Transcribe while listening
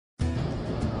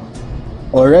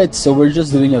Alright, so we're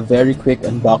just doing a very quick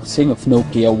unboxing of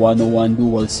Nokia 101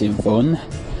 dual SIM phone.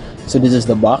 So this is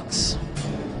the box.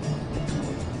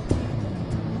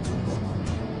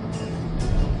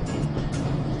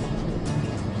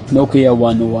 Nokia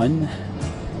 101.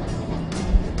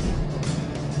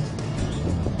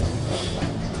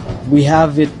 We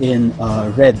have it in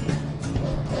red.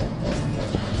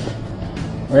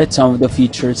 Alright, some of the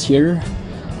features here.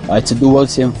 It's a dual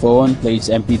SIM phone, plays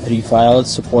MP3 files,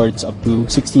 supports up to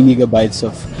 16 gigabytes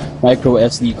of micro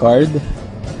SD card,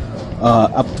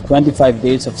 up to 25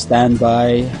 days of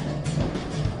standby.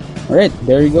 Alright,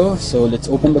 there you go. So let's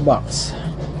open the box.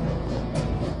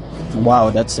 Wow,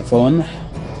 that's the phone.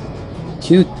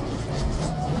 Cute.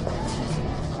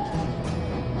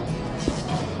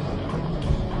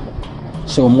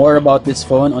 So more about this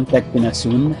phone on Tech Pinas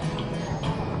soon.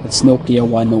 It's Nokia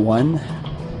 101.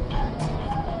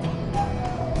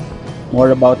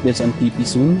 More about this on TP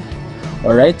soon.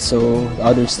 Alright, so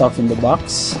other stuff in the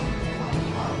box.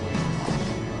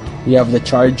 We have the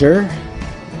charger,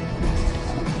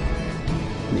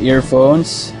 the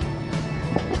earphones.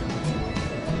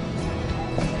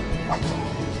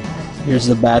 Here's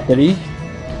the battery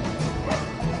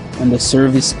and the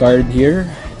service card here.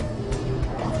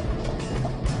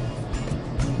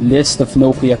 List of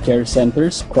Nokia care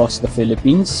centers across the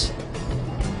Philippines.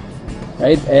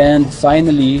 Right, and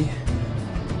finally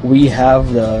we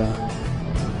have the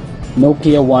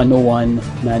Nokia 101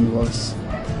 manuals.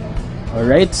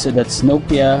 Alright, so that's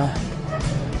Nokia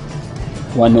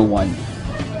 101.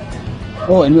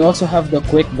 Oh, and we also have the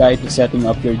quick guide to setting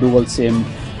up your dual SIM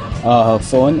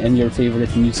phone and your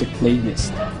favorite music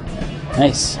playlist.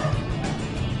 Nice.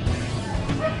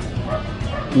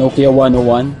 Nokia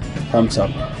 101, thumbs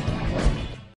up.